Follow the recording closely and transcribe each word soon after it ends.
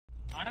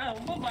ஆனா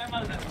ரொம்ப பயமா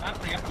இருக்கு. நான்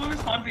எப்பவுமே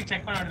ஸ்பான் பீக்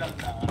செக் பண்ண வேண்டியதா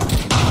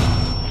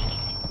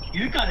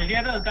இருக்கா? ரெடியா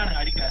தான்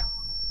இருக்கானுங்க அடிக்க.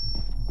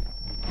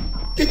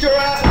 Get your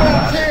ass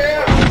back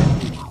here!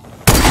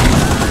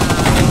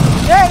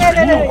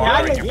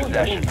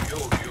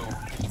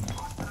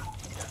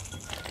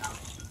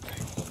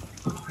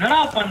 என்னடா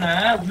பண்ண?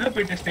 உள்ள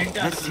போயிட்டு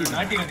ஸ்ட்ரைட்டா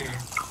நாட்டி வந்து.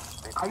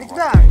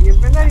 அதுக்குதான்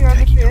என் பின்னாடி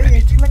வந்துட்டு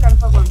என் கீழ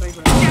கன்ஃபார்ம் பண்ண ட்ரை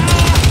பண்ணேன்.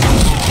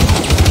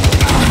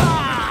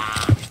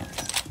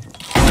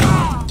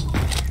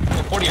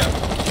 போடியா.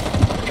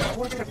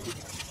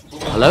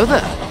 Hello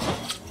there.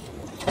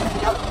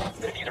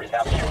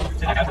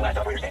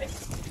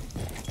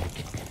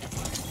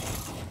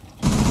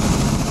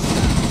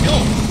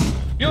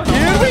 Yo,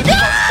 here we go.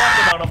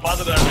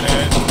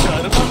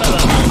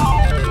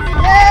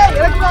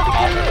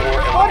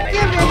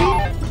 Okay, baby.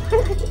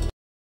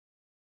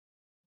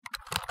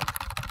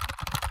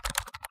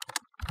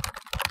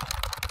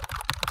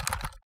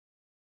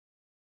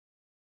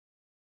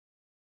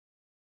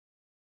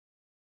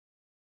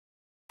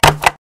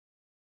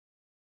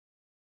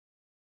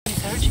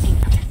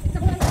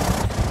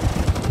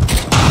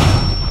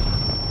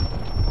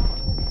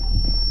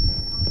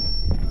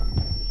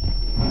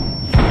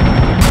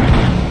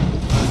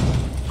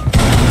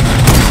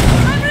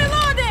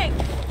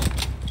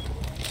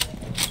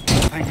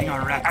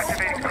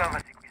 Activating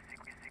thermos.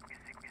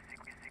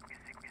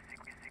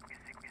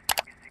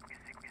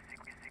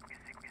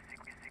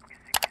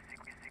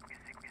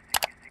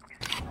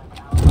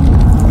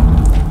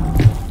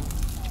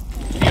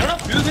 என்னடா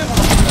ஃபியூஸே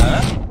பண்ணல?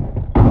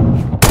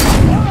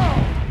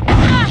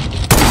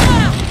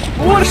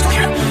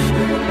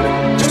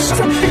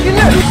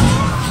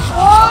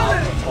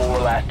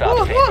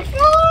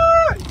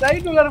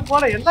 ரைட் உள்ளார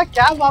போற என்ன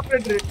கேம்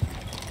ஆபரேட்டர்.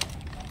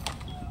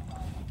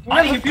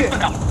 நீங்க ஃபியூஸ்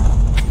பண்ணா.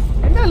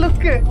 என்ன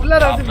லுக்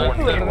உள்ளார வந்து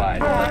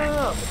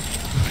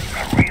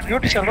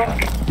பியூட்டி ஷோ.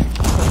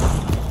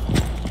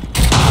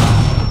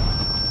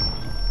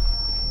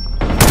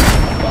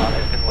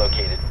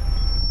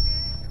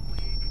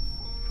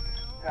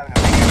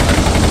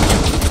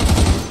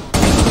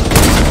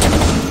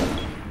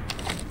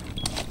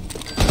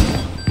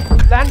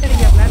 பிளான்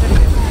அடிங்க.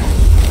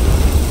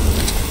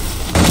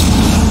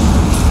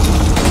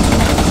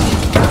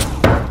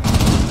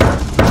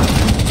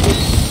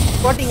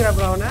 போட்டிங்கடா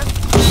ப்ரோ அவனை.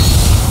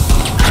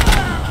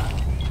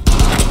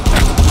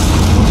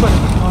 சூப்பர்.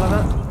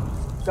 அவ்வளவுதான்.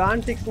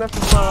 கான் 6 னா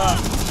சும்மாவா?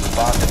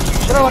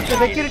 Bro what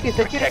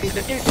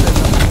security.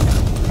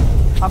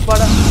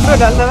 அப்பாடா. ப்ரோ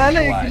நல்ல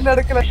வேளை கில்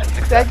எடுக்கல.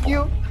 Thank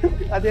you.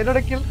 அது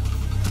என்னோட கில்.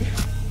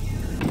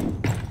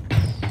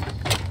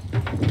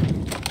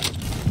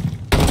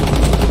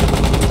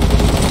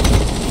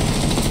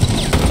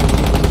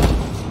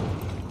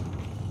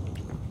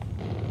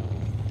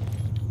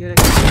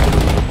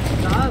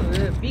 சாவு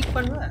பீக்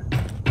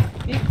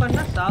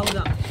பண்ணா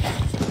சாவுதான்.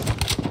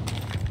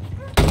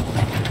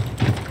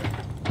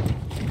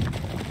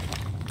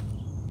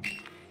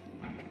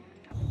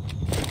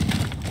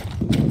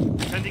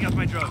 Sending up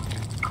my drone.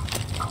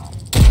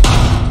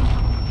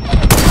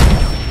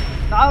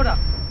 சாவுடா.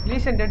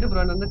 லீசன் டெட்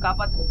ப்ரோ வந்து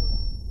காப்பாத்து.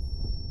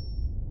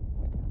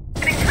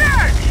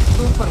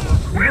 Super bro.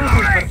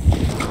 Super.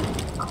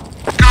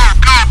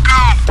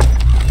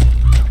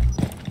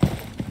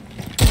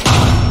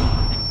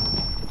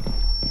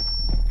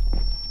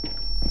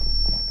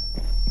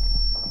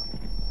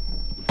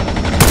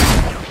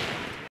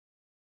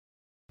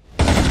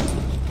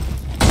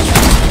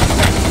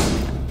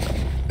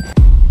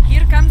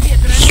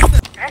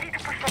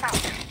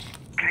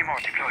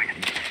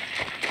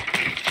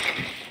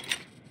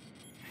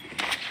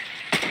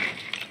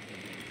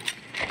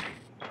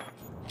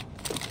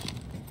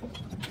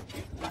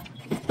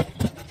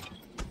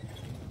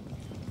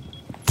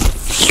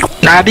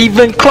 Not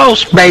even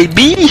close,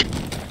 baby.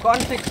 Con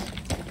 6.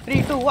 3,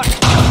 2, 1.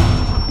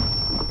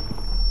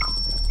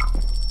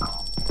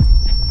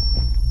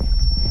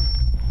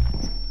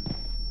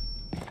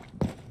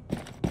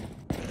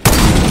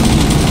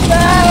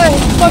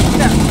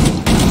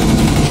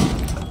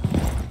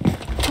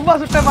 சும்மா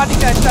சுட்ட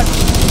மாட்டிக்க.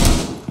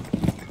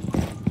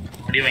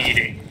 அப்படி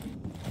வாங்கிடு.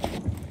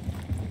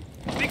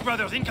 Big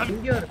brothers incoming.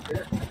 இங்க இருக்கு.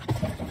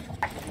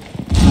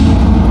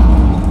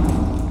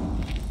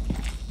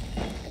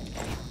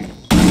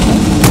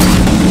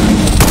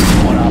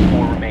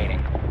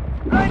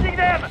 Blinding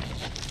them.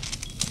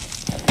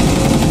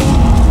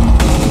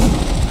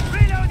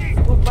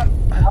 சூப்பர்.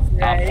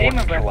 ஏய்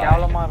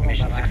கேவலமா இருக்கு.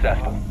 Mission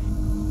successful.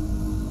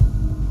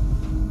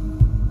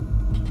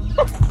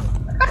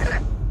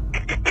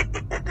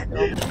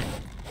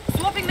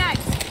 Swapping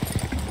knives.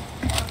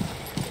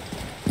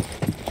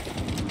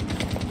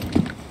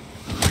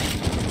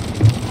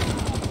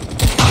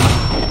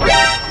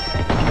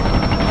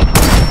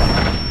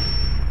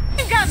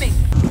 Incoming.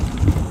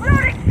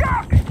 Loading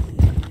shock.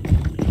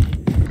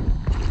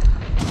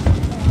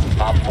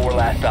 Op 4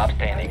 last stop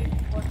standing.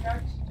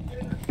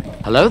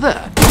 Hello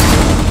there.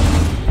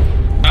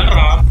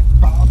 நல்றா.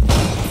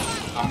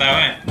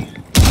 அந்தவன்.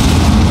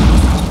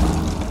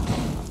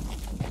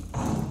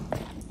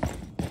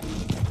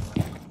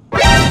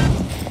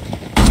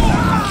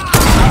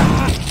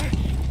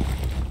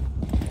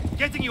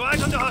 Sighting you,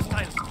 eyes on the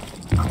hostiles.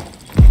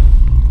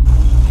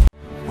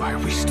 Why are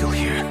we still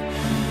here?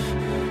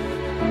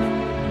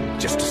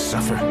 Just to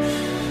suffer?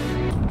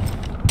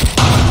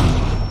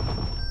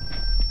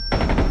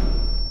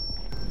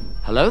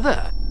 Hello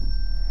there.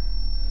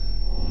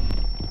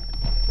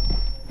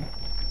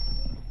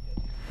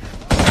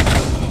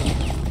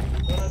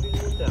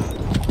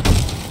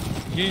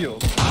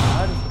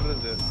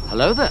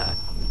 Hello there.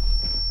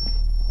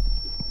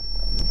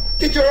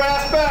 Get your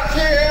ass back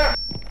here!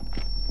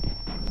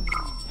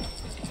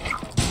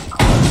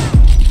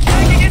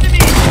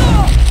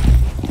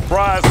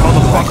 Surprise,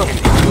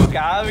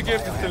 motherfucker.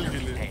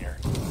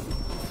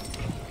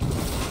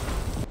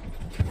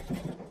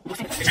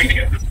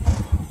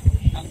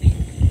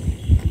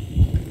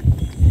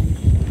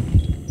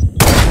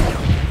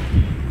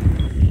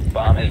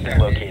 Bomb has been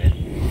located.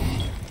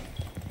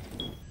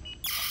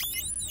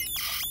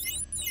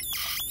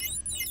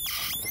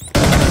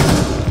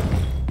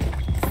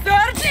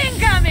 Surge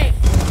incoming!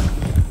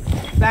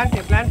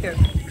 Planted.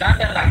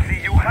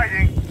 See you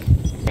hiding.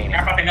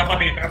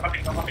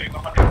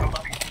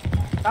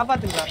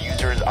 காப்பாத்துங்க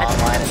User is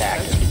online and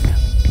active.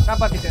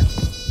 காப்பாத்திட்டேன்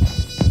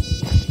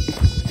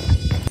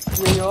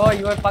ஐயோ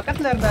இவன்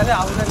பக்கத்துல இருந்தாரு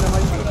அவன் இந்த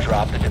மாதிரி பண்றான்.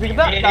 Drop the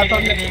இதுக்குதான் நான்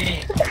சொன்னேன்.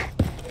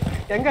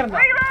 எங்க இருந்தா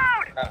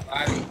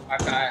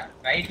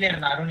ரைட்ல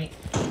இருந்த Aruni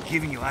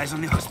Giving you eyes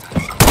on the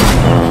hostiles.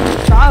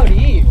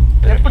 சாவடி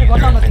எப்படி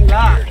கொண்டான்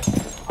பாத்தீங்களா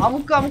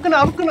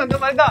அமுக்கணும் அந்த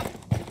மாதிரி தான்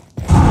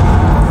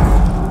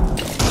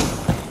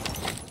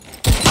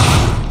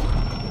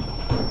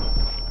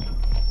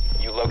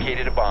You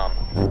located a bomb.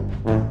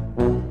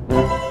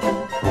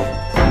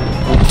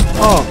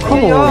 Oh,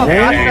 come on,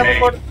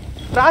 man.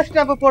 Crash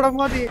trap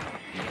போடும்போது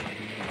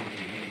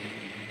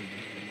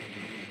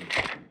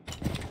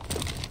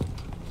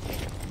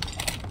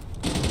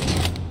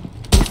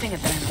Using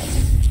adrenaline.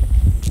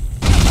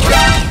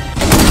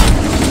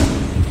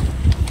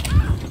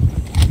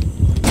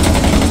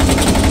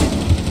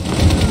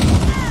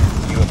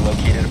 You have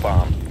located a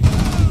bomb.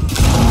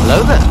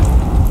 Hello there.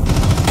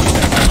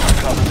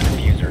 Cover the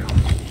diffuser.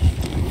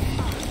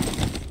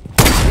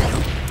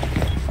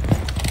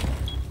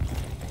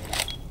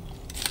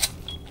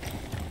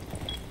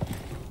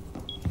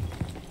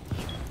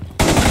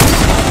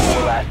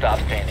 Last stop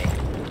standing.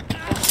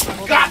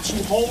 Got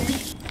you,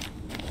 homie!